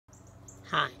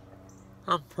Hi,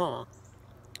 I'm Paul,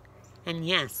 and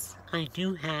yes, I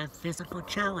do have physical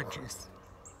challenges.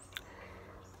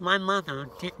 My mother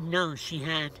didn't know she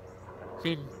had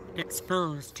been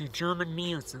exposed to German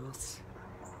measles,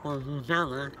 or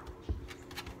rubella,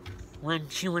 when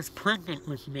she was pregnant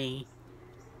with me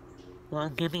while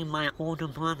giving my older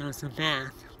brothers a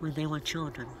bath when they were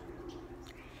children.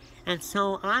 And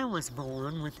so I was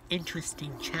born with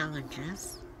interesting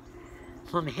challenges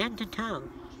from head to toe.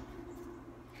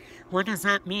 What does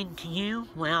that mean to you?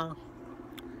 Well,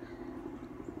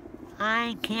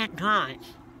 I can't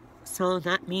drive, so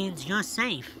that means you're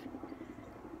safe.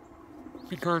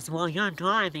 Because while you're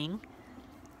driving,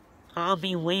 I'll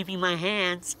be waving my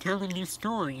hands telling you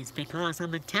stories because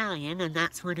I'm Italian and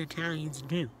that's what Italians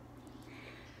do.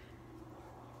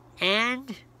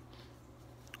 And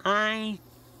I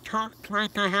talk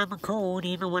like I have a cold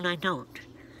even when I don't.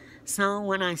 So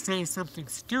when I say something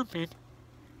stupid,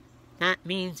 that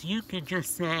means you can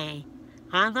just say,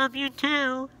 "I love you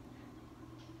too,"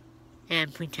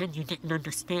 and pretend you didn't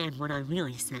understand what I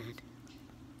really said.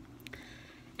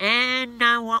 And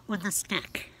I walk with a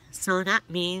stick, so that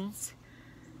means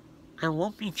I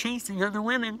won't be chasing other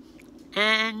women,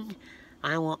 and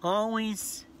I will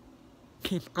always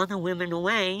keep other women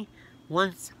away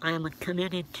once I am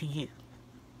committed to you.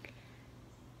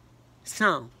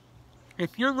 So,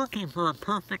 if you're looking for a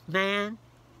perfect man,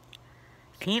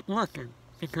 keep looking,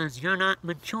 because you're not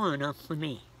mature enough for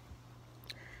me.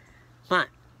 But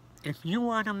if you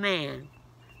want a man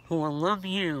who will love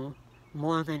you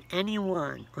more than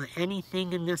anyone or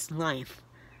anything in this life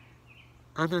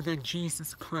other than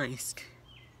Jesus Christ,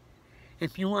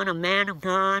 if you want a man of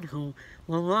God who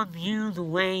will love you the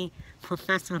way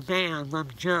Professor Bahrain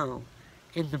loved Joe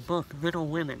in the book Little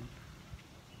Women,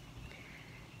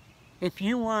 if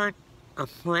you want a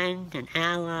friend, an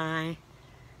ally,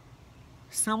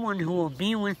 someone who will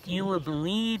be with you and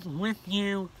believe with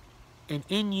you and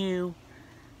in you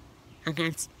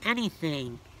against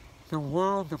anything the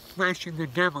world, the flesh, and the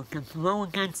devil can throw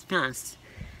against us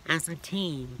as a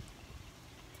team,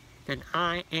 then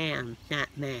I am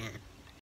that man.